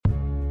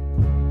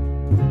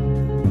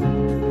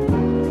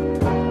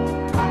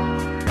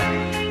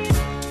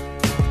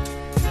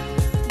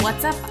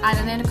What's up? I'm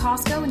Amanda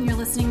Costco, and you're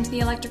listening to the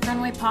Electric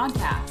Runway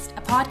podcast,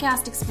 a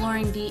podcast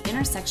exploring the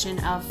intersection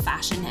of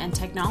fashion and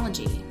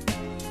technology.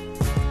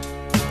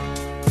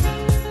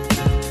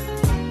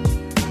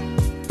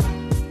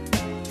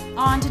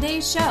 On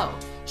today's show,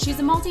 she's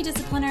a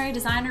multidisciplinary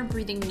designer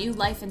breathing new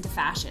life into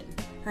fashion.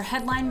 Her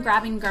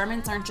headline-grabbing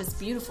garments aren't just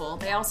beautiful,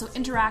 they also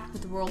interact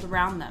with the world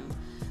around them.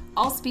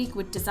 I'll speak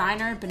with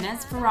designer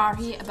Behnaz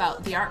Farahi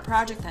about the art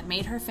project that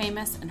made her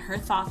famous and her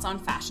thoughts on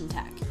fashion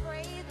tech.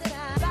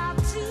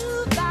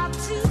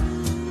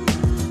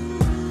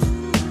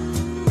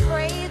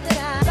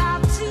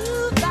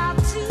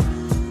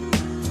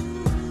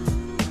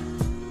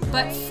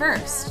 But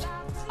first,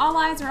 all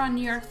eyes are on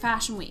New York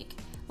Fashion Week.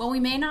 While we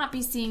may not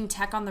be seeing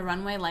tech on the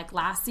runway like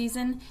last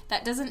season,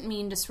 that doesn't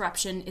mean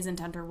disruption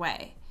isn't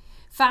underway.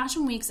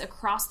 Fashion weeks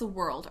across the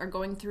world are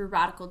going through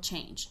radical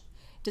change.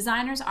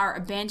 Designers are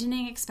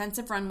abandoning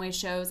expensive runway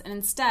shows and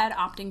instead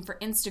opting for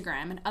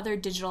Instagram and other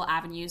digital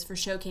avenues for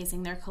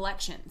showcasing their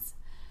collections.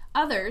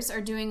 Others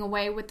are doing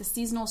away with the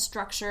seasonal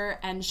structure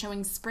and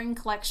showing spring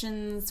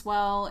collections,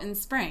 well, in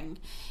spring.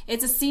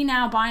 It's a see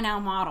now, buy now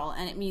model,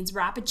 and it means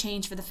rapid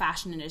change for the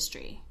fashion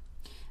industry.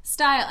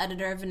 Style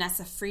editor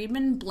Vanessa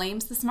Friedman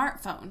blames the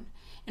smartphone.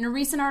 In a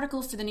recent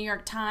article for the New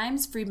York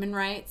Times, Friedman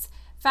writes,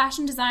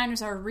 "Fashion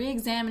designers are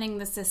re-examining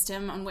the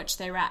system on which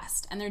they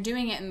rest, and they're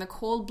doing it in the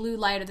cold blue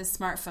light of the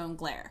smartphone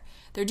glare.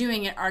 They're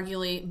doing it,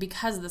 arguably,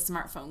 because of the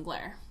smartphone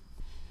glare."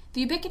 The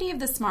ubiquity of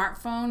the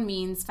smartphone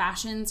means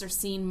fashions are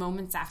seen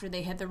moments after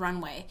they hit the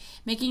runway,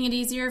 making it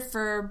easier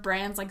for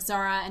brands like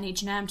Zara and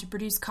H&M to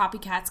produce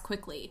copycats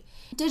quickly.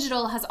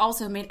 Digital has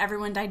also made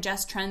everyone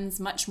digest trends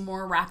much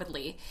more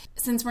rapidly,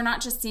 since we're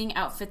not just seeing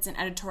outfits in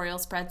editorial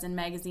spreads in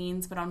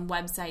magazines, but on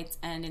websites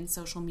and in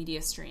social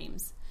media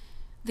streams.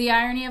 The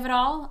irony of it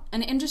all,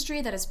 an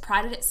industry that has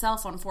prided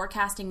itself on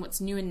forecasting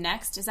what's new and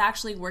next is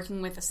actually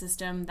working with a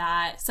system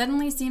that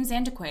suddenly seems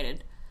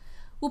antiquated.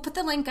 We'll put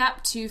the link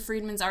up to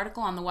Friedman's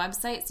article on the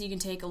website so you can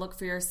take a look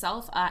for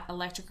yourself at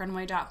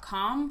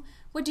electricrunway.com.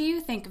 What do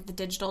you think of the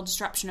digital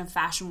disruption of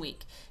Fashion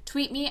Week?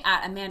 Tweet me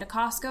at Amanda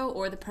Costco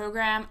or the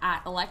program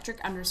at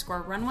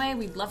electric_runway.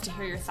 We'd love to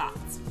hear your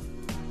thoughts.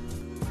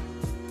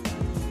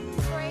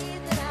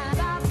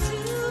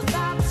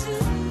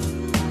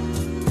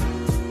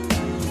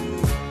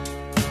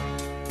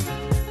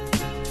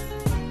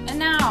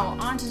 Now,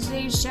 on to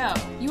today's show.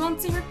 You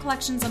won't see her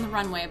collections on the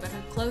runway, but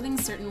her clothing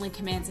certainly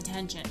commands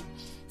attention.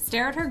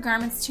 Stare at her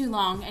garments too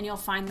long and you'll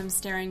find them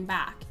staring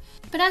back.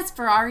 Behnaz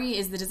Farahi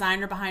is the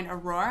designer behind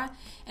Aurora,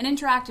 an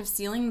interactive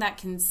ceiling that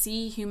can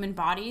see human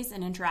bodies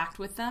and interact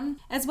with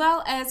them, as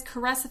well as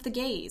Caress of the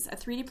Gaze, a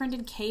 3D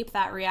printed cape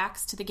that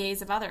reacts to the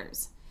gaze of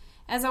others.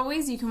 As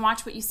always, you can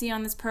watch what you see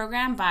on this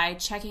program by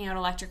checking out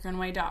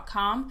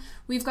electricrunway.com.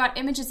 We've got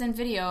images and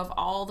video of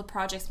all the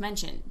projects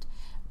mentioned.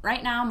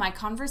 Right now, my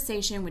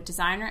conversation with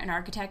designer and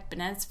architect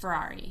Behnaz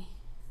Farahi.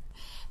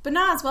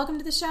 Behnaz, welcome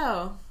to the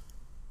show.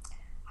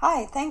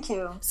 Hi, thank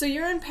you. So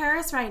you're in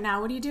Paris right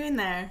now. What are you doing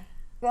there?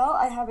 Well,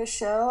 I have a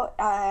show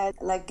at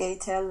La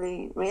Gaieté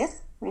Lyrique,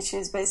 which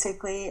is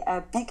basically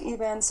a big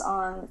events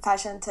on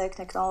fashion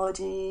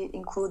technology,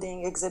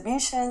 including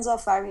exhibitions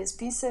of various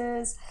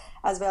pieces,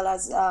 as well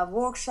as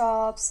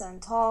workshops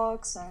and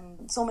talks,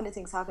 and so many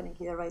things happening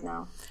here right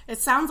now. It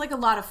sounds like a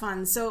lot of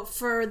fun. So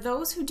for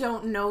those who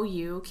don't know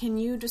you, can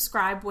you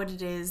describe what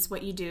it is,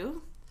 what you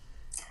do?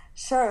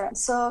 Sure.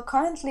 So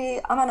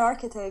currently I'm an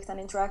architect and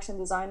interaction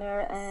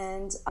designer,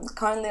 and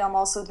currently I'm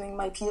also doing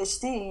my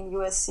PhD in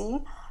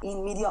USC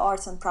in media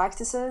arts and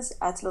practices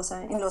in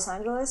Los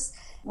Angeles.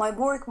 My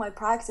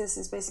practice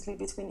is basically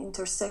between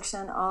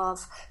intersection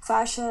of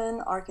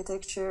fashion,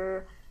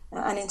 architecture,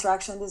 and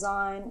interaction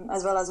design,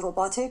 as well as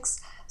robotics.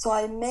 So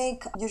I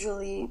make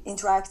usually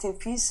interactive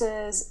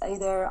pieces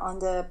either on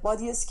the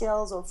body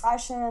scales of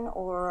fashion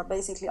or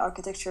basically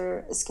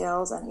architecture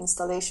scales and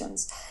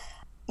installations.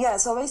 Yeah,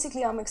 so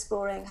basically I'm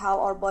exploring how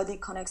our body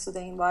connects to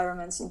the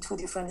environments in two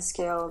different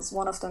scales.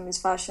 One of them is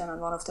fashion and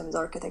one of them is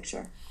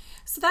architecture.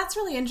 So that's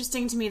really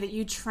interesting to me that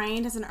you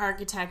trained as an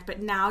architect, but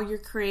now you're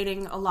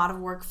creating a lot of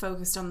work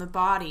focused on the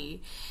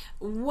body.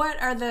 What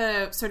are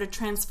the sort of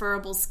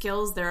transferable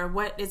skills there?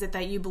 What is it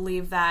that you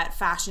believe that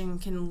fashion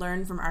can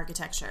learn from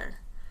architecture?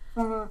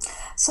 Mm-hmm.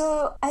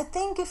 So I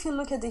think if you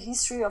look at the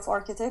history of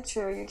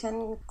architecture, you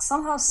can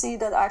somehow see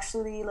that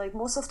actually like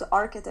most of the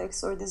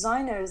architects or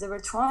designers, they were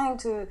trying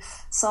to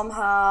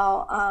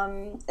somehow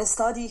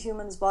study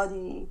humans'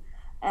 body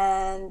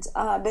and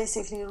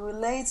basically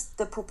relate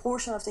the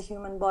proportion of the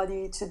human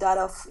body to that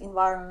of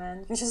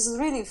environment, which is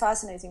really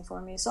fascinating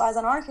for me. So as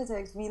an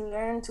architect, we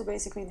learn to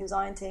basically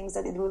design things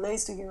that it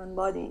relates to human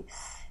body.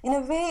 In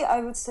a way,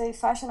 I would say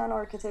fashion and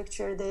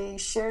architecture, they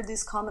share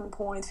this common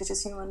point, which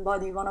is human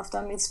body. One of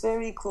them is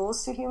very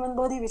close to human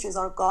body, which is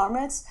our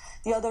garments.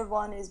 The other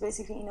one is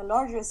basically in a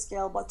larger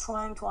scale, but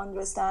trying to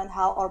understand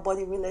how our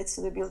body relates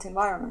to the built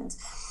environment.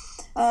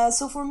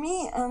 So for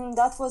me,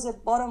 that was a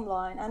bottom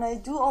line. And I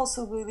do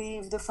also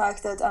believe the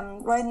fact that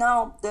right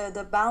now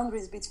the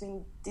boundaries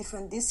between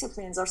different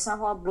disciplines are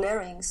somehow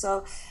blurring.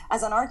 So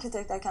as an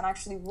architect, I can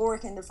actually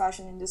work in the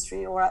fashion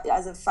industry, or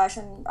as a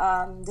fashion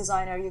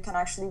designer, you can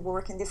actually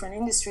work in different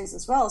industries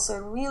as well. So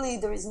really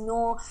there is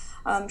no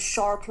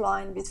sharp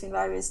line between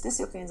various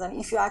disciplines. And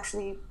if you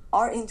actually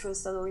are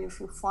interested, or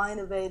if you find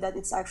a way that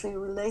it's actually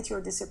relate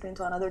your discipline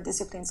to another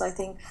disciplines, I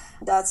think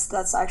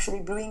that's actually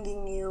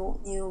bringing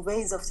new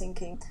ways of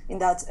thinking in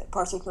that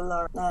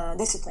particular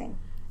discipline.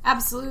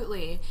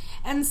 Absolutely.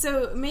 And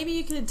so maybe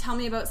you could tell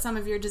me about some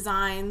of your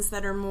designs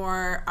that are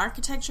more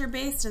architecture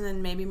based and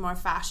then maybe more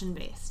fashion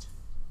based.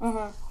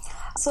 Mm-hmm.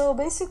 So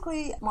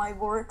basically my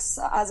works,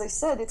 as I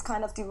said, it's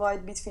kind of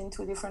divided between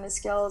two different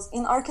scales.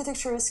 In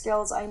architecture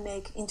scales, I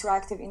make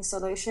interactive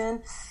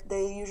installation.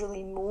 They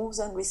usually moves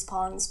and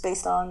responds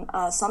based on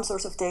some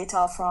sort of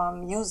data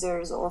from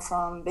users or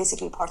from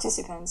basically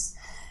participants.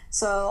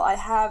 So I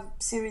have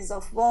series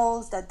of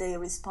walls that they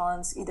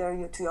respond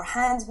either to your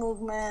hand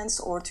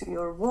movements or to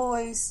your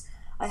voice.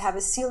 I have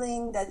a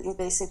ceiling that it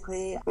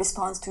basically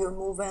responds to your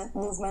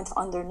movement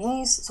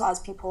underneath. So as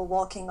people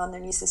walking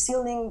underneath the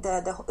ceiling,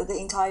 the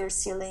entire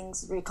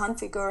ceilings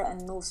reconfigure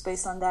and moves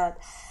based on that.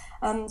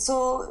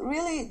 So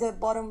really the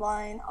bottom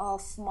line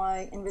of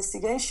my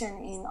investigation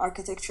in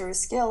architecture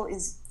scale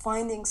is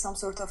finding some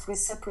sort of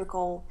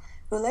reciprocal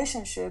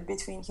relationship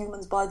between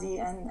human's body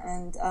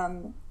and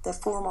the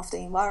form of the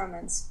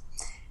environments.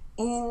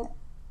 In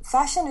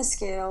fashion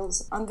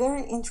scales, I'm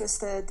very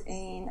interested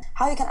in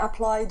how you can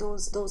apply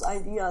those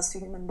ideas to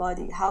human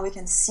body, how we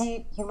can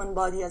see human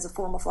body as a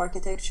form of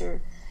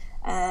architecture.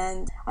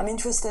 And I'm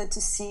interested to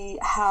see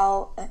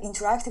how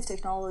interactive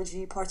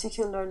technology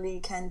particularly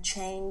can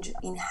change,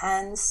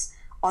 enhance,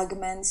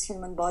 augments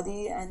human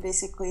body, and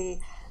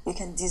basically you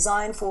can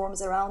design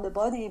forms around the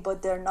body,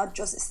 but they're not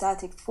just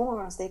static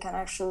forms. They can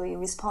actually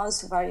respond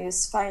to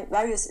various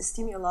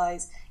stimuli,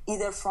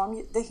 either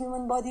from the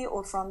human body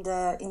or from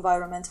the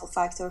environmental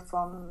factor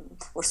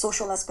or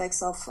social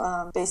aspects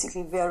of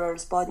basically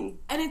wearer's body.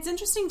 And it's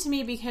interesting to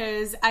me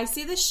because I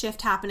see this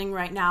shift happening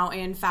right now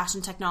in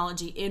fashion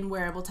technology, in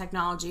wearable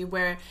technology,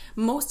 where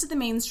most of the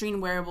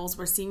mainstream wearables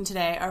we're seeing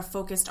today are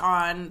focused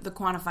on the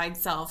quantified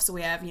self. So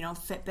we have,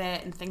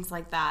 Fitbit and things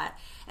like that.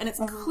 And it's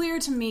clear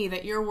to me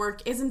that your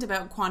work isn't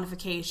about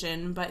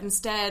quantification, but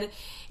instead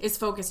is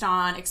focused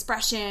on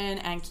expression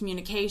and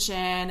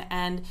communication.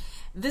 And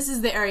this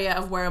is the area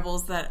of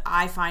wearables that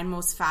I find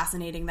most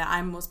fascinating, that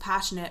I'm most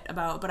passionate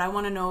about. But I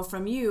want to know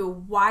from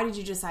you, why did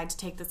you decide to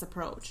take this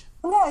approach?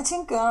 No, I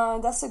think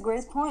that's a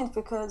great point,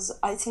 because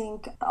I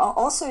think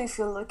also if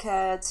you look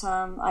at,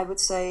 I would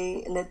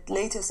say,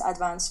 latest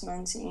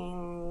advancement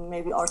in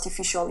maybe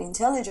artificial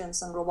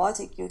intelligence and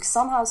robotic, you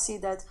somehow see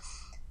that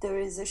there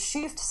is a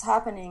shift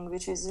happening,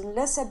 which is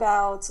less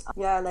about,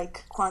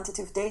 like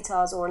quantitative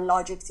data or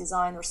logic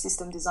design or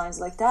system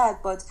designs like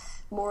that, but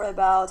more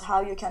about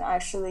how you can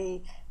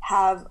actually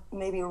have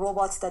maybe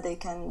robots that they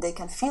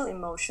can feel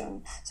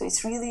emotion. So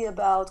it's really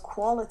about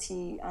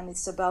quality and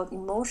it's about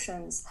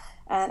emotions.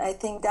 And I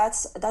think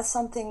that's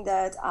something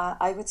that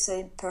I would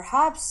say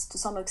perhaps to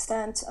some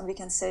extent, and we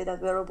can say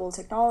that wearable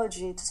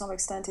technology to some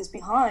extent is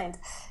behind,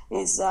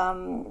 is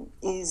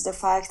the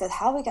fact that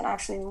how we can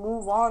actually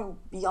move on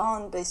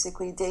beyond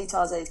basically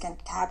data that it can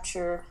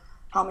capture,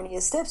 how many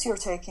steps you're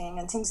taking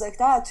and things like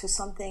that, to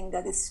something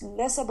that is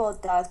less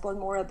about that but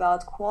more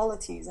about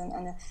qualities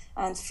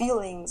and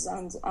feelings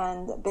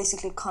and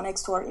basically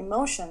connects to our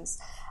emotions.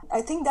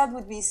 I think that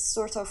would be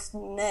sort of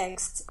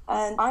next.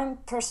 And I'm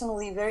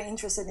personally very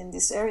interested in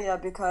this area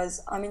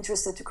because I'm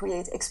interested to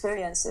create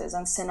experiences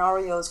and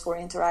scenarios for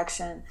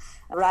interaction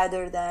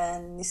rather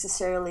than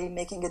necessarily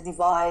making a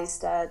device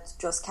that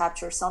just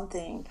captures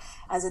something.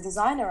 As a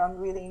designer, I'm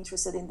really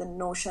interested in the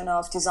notion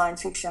of design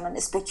fiction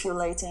and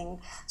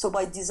speculating. So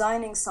by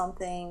designing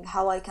something,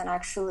 how I can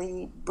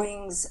actually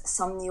bring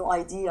some new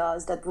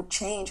ideas that would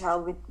change how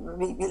we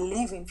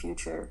live in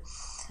future.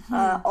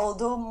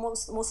 Although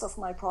most of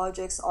my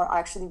projects are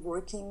actually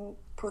working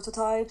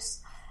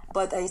prototypes,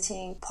 but I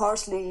think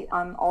partly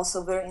I'm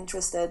also very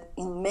interested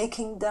in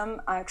making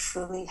them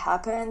actually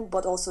happen,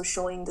 but also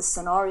showing the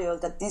scenario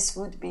that this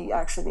would be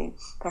actually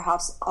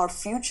perhaps our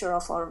future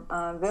of our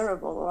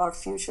wearable or our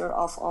future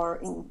of our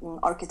in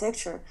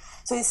architecture.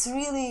 So it's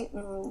really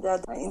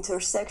that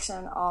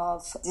intersection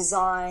of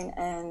design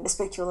and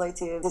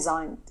speculative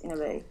design in a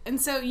way. And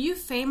so you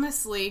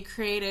famously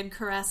created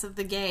Caress of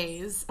the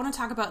Gaze. I want to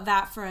talk about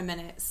that for a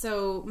minute.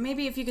 So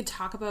maybe if you could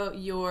talk about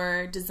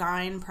your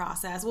design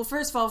process. Well,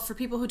 first of all, for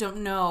people who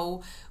don't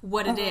know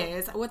what it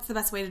is, what's the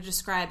best way to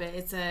describe it?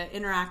 It's an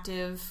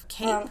interactive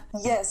cape.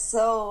 Yes,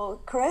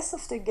 so Caress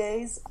of the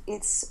Gaze,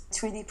 it's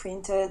 3D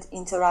printed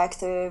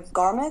interactive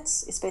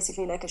garments. It's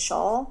basically like a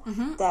shawl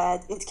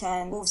that it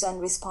can moves and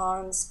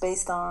responds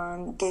based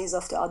on gaze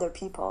of the other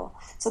people.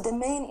 So the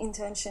main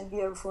intention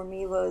here for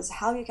me was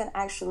how you can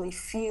actually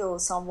feel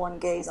someone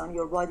gaze on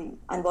your body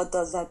and what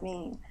does that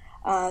mean.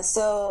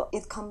 So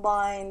it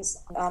combines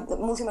the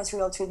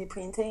multi-material 3D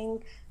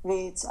printing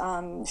with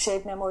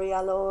shape memory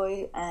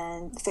alloy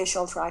and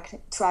facial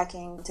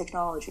tracking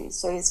technology.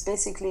 So it's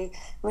basically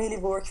really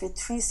worked with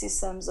 3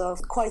 systems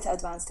of quite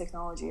advanced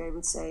technology, I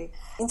would say.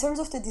 In terms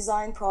of the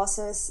design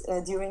process,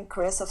 during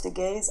Caress of the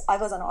Gaze, I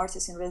was an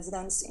artist in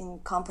residence in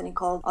a company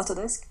called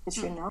Autodesk, which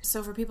you know.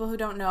 So for people who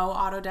don't know,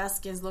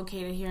 Autodesk is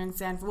located here in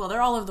well,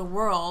 they're all over the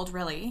world,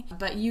 really,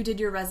 but you did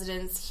your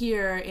residence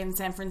here in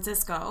San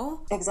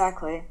Francisco.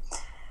 Exactly.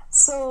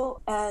 So,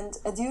 and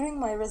during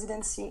my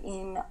residency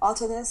in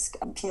Autodesk,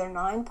 Pier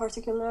 9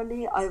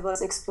 particularly, I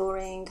was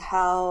exploring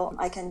how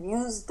I can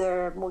use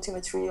their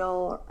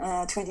multi-material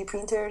 3D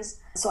printers.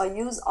 So I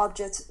use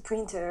object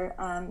printer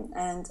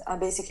and I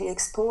basically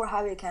explore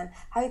how you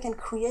can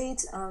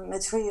create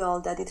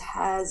material that it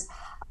has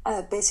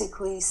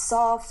basically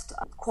soft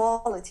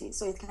quality,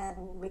 so it can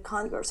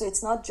reconfigure. So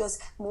it's not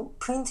just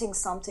printing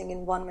something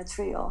in one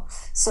material.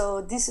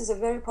 So this is a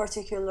very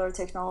particular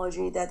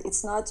technology that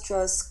it's not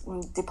just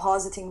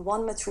depositing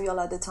one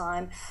material at a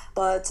time,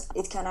 but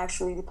it can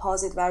actually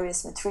deposit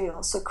various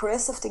materials. So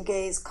Caress of the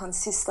Gaze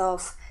consists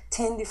of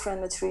 10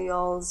 different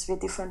materials with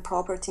different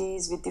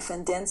properties, with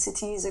different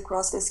densities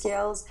across the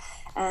scales.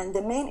 And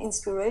the main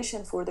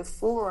inspiration for the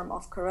form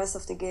of Caress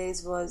of the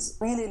Gaze was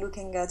really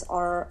looking at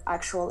our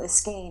actual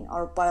skin,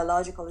 our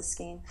biological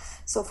skin.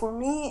 So for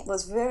me, it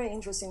was very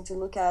interesting to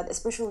look at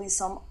especially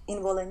some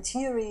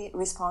involuntary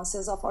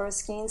responses of our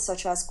skin,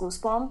 such as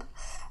goosebump.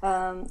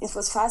 It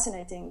was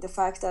fascinating, the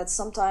fact that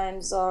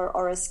sometimes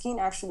our skin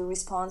actually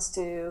responds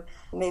to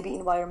maybe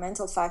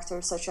environmental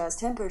factors such as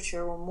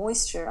temperature or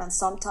moisture, and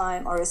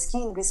sometimes our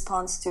skin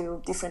responds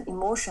to different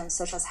emotions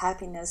such as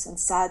happiness and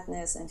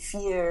sadness and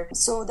fear.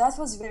 So that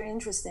was very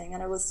interesting,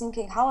 and I was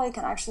thinking how I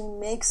can actually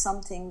make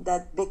something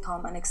that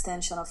become an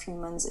extension of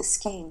humans'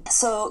 skin.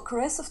 So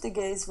Caress of the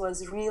Gaze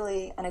was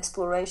really an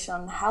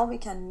exploration how we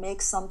can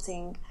make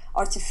something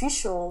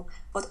artificial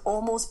but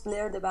almost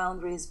blur the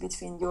boundaries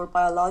between your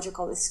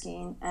biological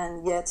skin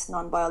and yet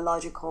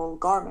non-biological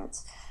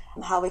garments.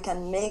 How we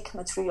can make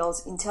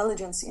materials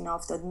intelligent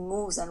enough that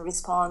moves and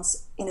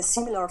responds in a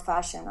similar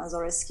fashion as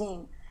our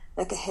skin,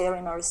 like a hair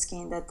in our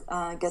skin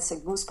that gets a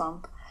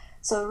goosebump.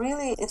 So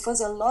really, it was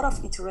a lot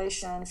of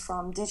iteration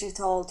from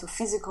digital to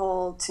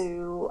physical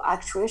to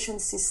actuation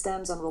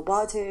systems and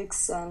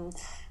robotics, and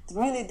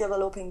really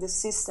developing the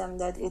system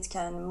that it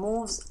can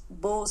move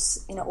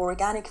both in an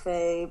organic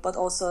way, but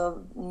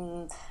also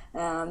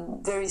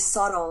very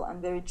subtle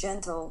and very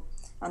gentle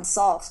and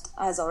soft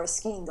as our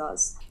skin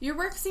does. Your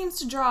work seems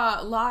to draw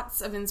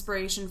lots of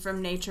inspiration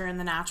from nature and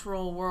the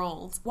natural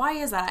world. Why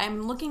is that?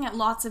 I'm looking at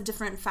lots of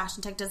different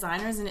fashion tech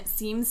designers, and it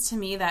seems to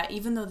me that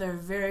even though they're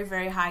very,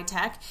 very high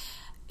tech,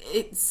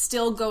 it's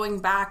still going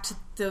back to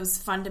those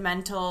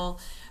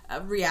fundamental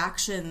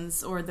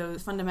reactions or the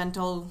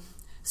fundamental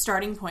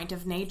starting point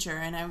of nature.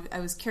 And I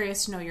was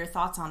curious to know your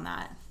thoughts on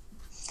that.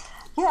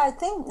 Yeah, I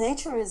think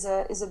nature is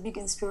a big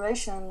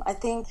inspiration. I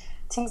think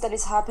things that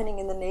is happening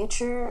in the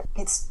nature,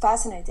 it's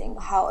fascinating.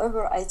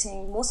 However, I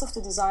think most of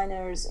the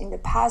designers in the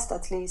past,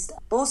 at least,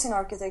 both in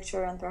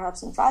architecture and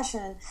perhaps in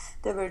fashion,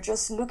 they were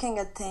just looking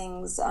at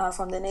things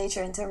from the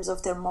nature in terms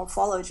of their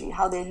morphology,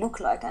 how they look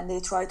like, and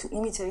they try to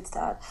imitate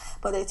that.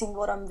 But I think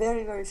what I'm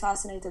very, very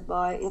fascinated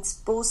by, it's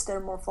both their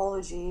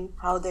morphology,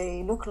 how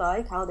they look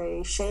like, how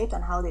they shaped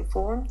and how they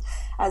formed,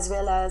 as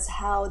well as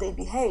how they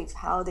behave,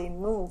 how they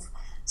move.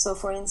 So,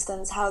 for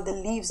instance, how the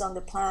leaves on the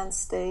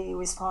plants, they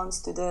respond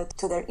to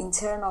their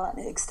internal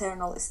and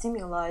external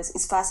stimuli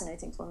is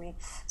fascinating for me.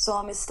 So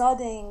I'm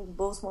studying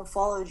both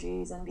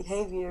morphologies and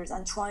behaviors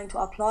and trying to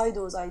apply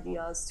those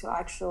ideas to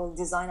actual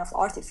design of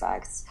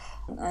artifacts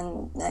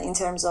and in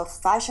terms of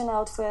fashion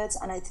outfits.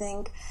 And I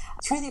think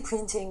 3D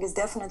printing is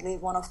definitely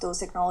one of those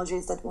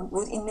technologies that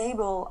would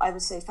enable, I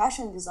would say,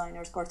 fashion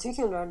designers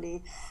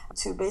particularly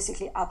to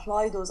basically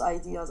apply those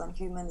ideas on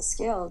human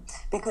scale,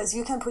 because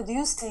you can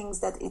produce things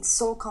that it's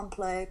so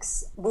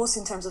complex, both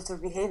in terms of their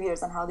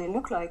behaviors and how they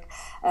look like.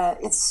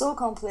 It's so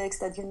complex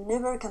that you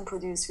never can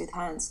produce with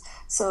hands.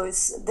 So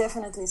it's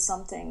definitely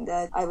something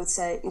that I would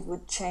say it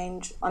would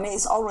change. I mean,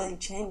 it's already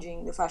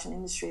changing the fashion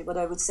industry, but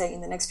I would say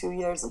in the next few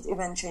years, it's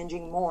even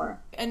changing more.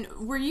 And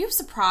were you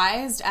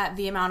surprised at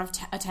the amount of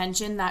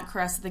attention that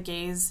Caress of the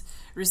Gaze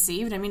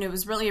received? I mean, it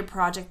was really a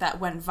project that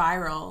went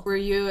viral. Were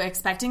you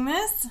expecting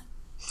this?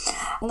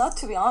 Not,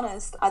 to be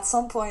honest. At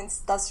some points,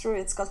 that's true,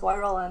 it's got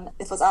viral and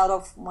it was out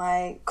of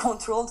my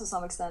control to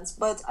some extent.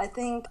 But I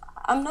think,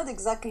 I'm not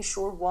exactly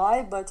sure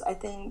why, but I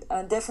think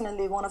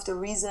definitely one of the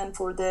reasons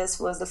for this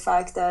was the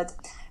fact that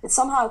it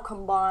somehow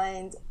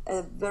combined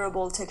a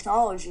wearable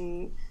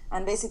technology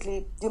and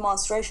basically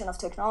demonstration of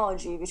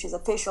technology, which is a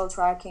facial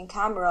tracking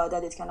camera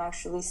that it can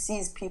actually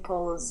seize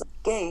people's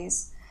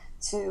gaze,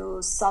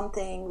 to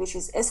something which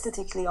is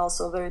aesthetically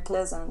also very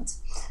pleasant.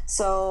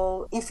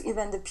 So if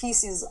even the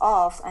piece is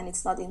off and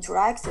it's not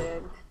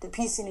interactive, the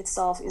piece in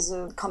itself is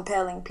a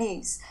compelling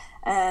piece.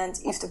 And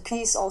if the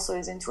piece also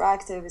is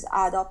interactive, is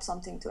add up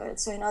something to it.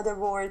 So in other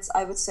words,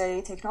 I would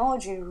say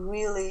technology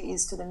really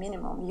is to the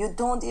minimum. You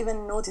don't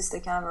even notice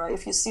the camera.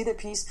 If you see the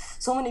piece,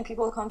 so many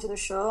people come to the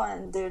show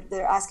and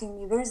they're asking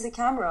me, where is the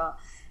camera?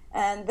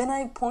 And when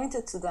I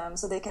pointed to them,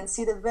 so they can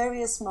see the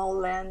very small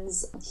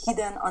lens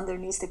hidden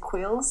underneath the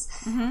quills,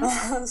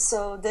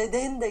 so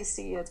they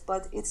see it.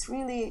 But it's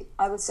really,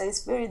 I would say,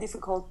 it's very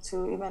difficult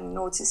to even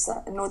notice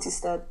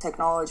that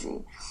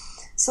technology.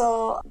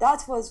 So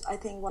that was, I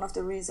think, one of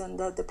the reasons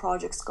that the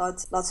projects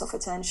got lots of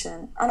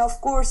attention. And of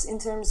course, in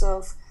terms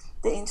of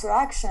the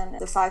interaction,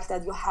 the fact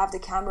that you have the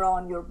camera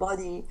on your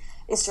body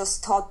is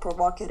just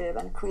thought-provocative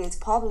and creates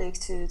public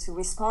to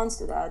respond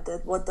to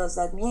that what does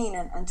that mean?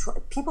 And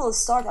people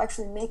start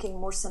actually making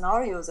more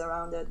scenarios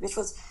around it, which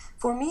was,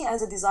 for me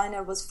as a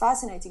designer, was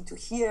fascinating to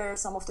hear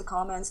some of the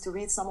comments, to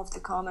read some of the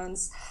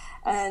comments.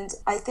 And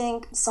I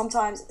think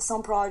sometimes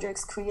some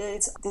projects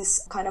create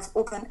this kind of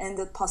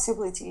open-ended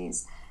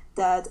possibilities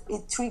that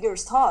it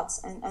triggers thoughts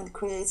and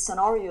creates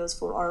scenarios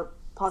for our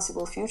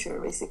possible future,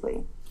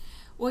 basically.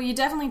 Well, you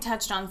definitely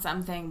touched on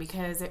something,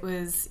 because it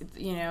was,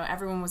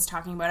 everyone was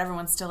talking about,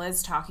 everyone still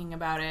is talking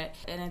about it,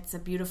 and it's a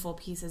beautiful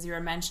piece, as you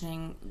were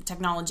mentioning,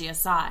 technology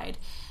aside.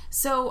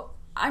 So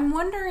I'm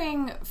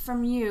wondering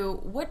from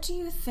you, what do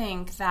you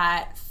think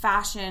that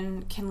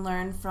fashion can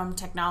learn from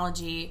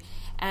technology?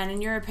 And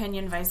in your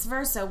opinion, vice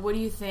versa, what do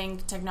you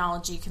think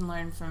technology can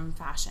learn from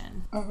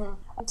fashion?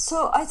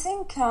 So I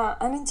think,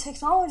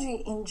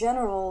 technology in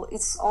general,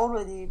 it's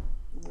already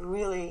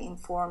really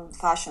informed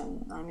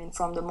fashion. I mean,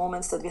 from the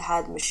moments that we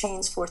had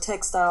machines for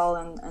textile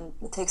and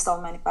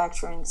textile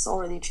manufacturing, it's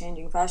already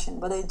changing fashion.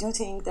 But I do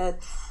think that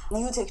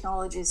new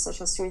technologies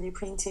such as 3D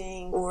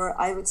printing, or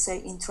I would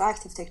say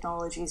interactive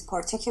technologies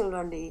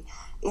particularly,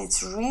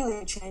 it's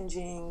really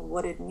changing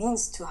what it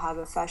means to have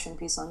a fashion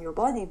piece on your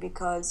body,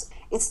 because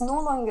it's no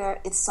longer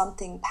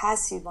something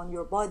passive on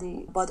your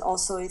body, but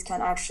also it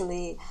can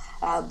actually,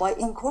 by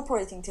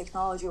incorporating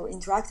technology or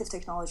interactive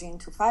technology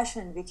into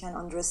fashion, we can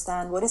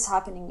understand what is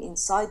happening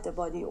inside the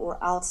body or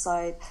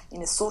outside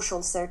in the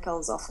social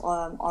circles of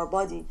our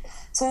body.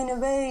 So in a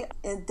way,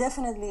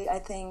 definitely I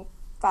think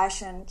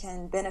fashion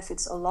can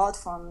benefit a lot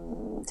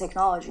from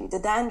technology. The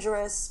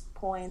dangerous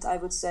point, I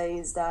would say,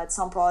 is that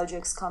some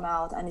projects come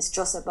out and it's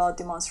just about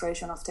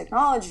demonstration of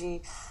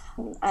technology,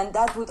 and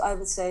I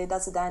would say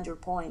that's a danger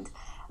point.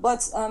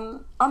 But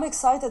I'm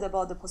excited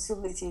about the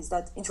possibilities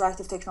that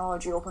interactive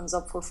technology opens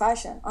up for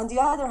fashion. On the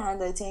other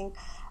hand, I think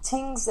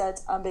things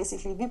that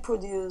basically we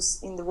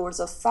produce in the words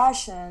of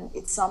fashion,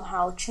 it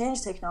somehow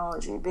changed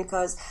technology,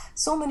 because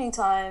so many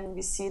times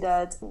we see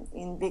that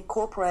in big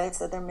corporates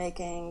that they're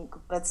making,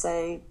 let's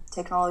say,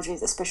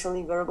 technologies,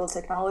 especially wearable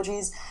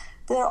technologies,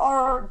 there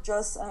are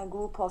just a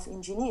group of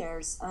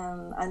engineers,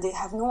 and they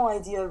have no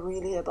idea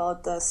really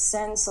about the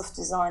sense of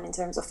design in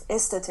terms of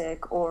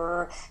aesthetic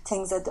or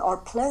things that are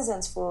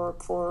pleasant for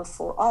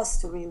us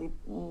to really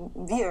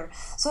wear.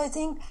 So I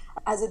think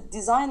as a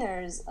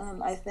designers,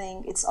 I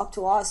think it's up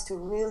to us to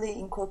really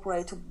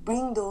incorporate, to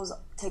bring those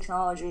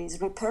technologies,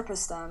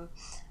 repurpose them,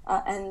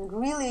 and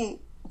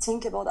really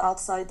think about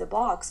outside the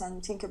box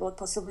and think about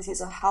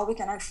possibilities of how we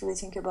can actually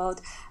think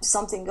about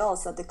something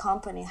else that the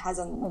company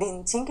hasn't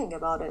been thinking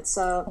about it.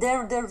 So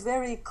they're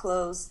very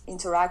close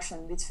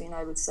interaction between,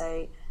 I would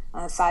say,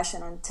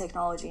 fashion and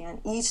technology,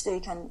 and each they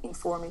can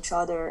inform each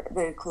other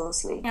very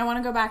closely. I want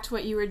to go back to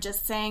what you were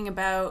just saying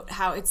about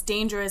how it's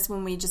dangerous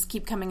when we just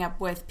keep coming up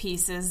with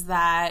pieces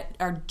that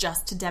are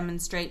just to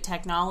demonstrate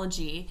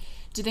technology.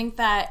 Do you think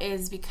that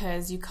is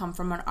because you come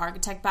from an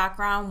architect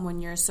background, when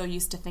you're so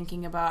used to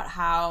thinking about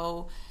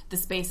how the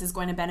space is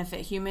going to benefit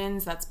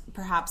humans? That's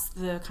perhaps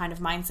the kind of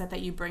mindset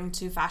that you bring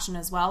to fashion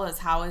as well, as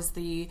how is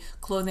the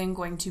clothing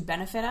going to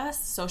benefit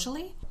us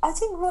socially? I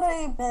think what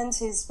I meant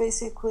is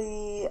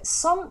basically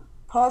some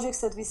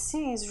projects that we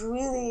see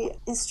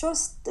it's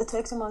just a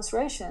tech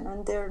demonstration,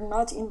 and they're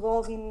not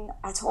involving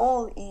at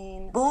all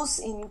in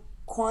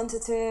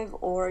quantitative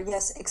or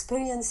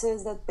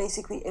experiences that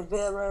basically a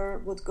wearer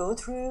would go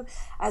through,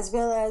 as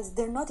well as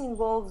they're not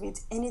involved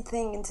with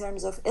anything in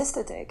terms of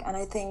aesthetic. And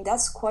I think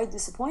that's quite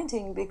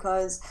disappointing,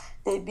 because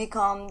they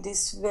become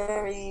this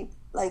very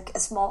like a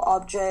small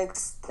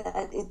objects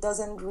that it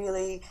just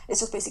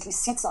basically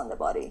sits on the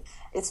body.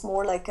 It's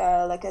more like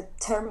a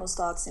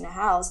thermostat in a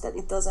house that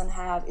it doesn't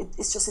have.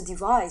 It's just a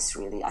device,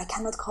 really. I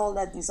cannot call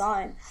that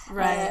design.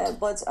 Right.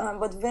 But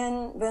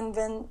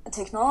when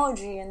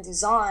technology and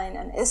design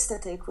and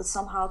aesthetic would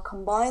somehow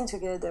combine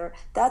together,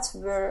 that's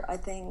where I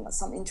think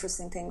some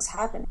interesting things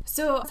happen.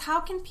 So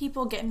how can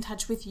people get in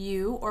touch with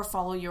you or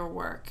follow your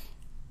work?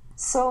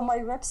 So my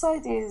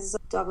website is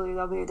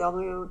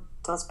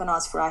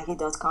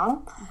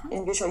www.behnazfarahi.com,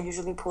 in which I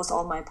usually post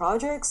all my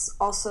projects.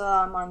 Also,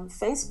 I'm on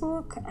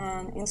Facebook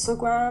and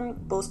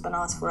Instagram, both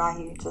Behnaz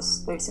Farahi,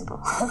 just very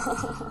simple.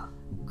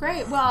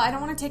 Great. Well, I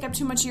don't want to take up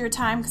too much of your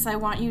time because I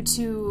want you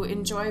to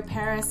enjoy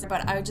Paris,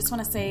 but I just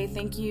want to say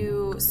thank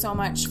you so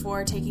much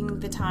for taking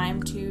the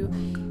time to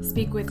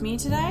speak with me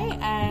today,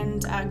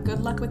 and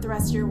good luck with the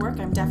rest of your work.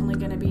 I'm definitely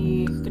going to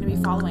be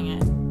following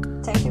it.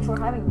 Thank you for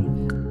having me.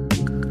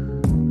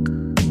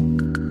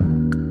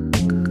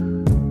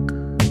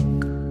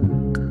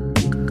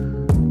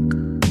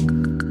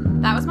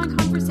 That was my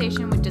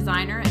conversation with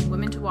designer and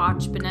Women to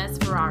Watch Behnaz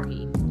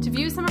Farahi. To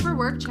view some of her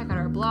work, check out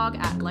our blog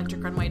at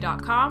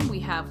electricrunway.com. We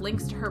have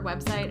links to her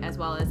website as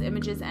well as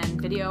images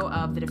and video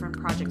of the different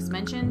projects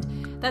mentioned.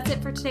 That's it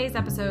for today's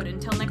episode.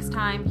 Until next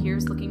time,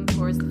 here's looking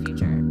towards the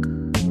future.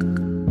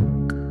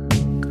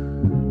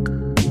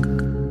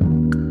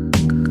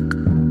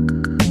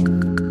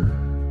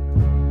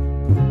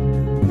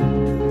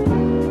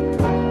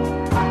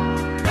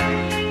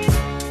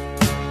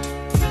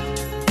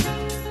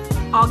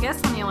 All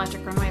guests on the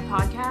Electric Runway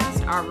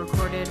podcast are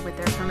recorded with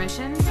their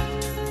permission.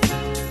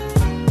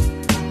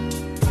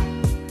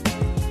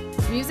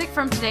 Music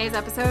from today's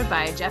episode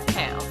by Jeff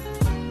Kale.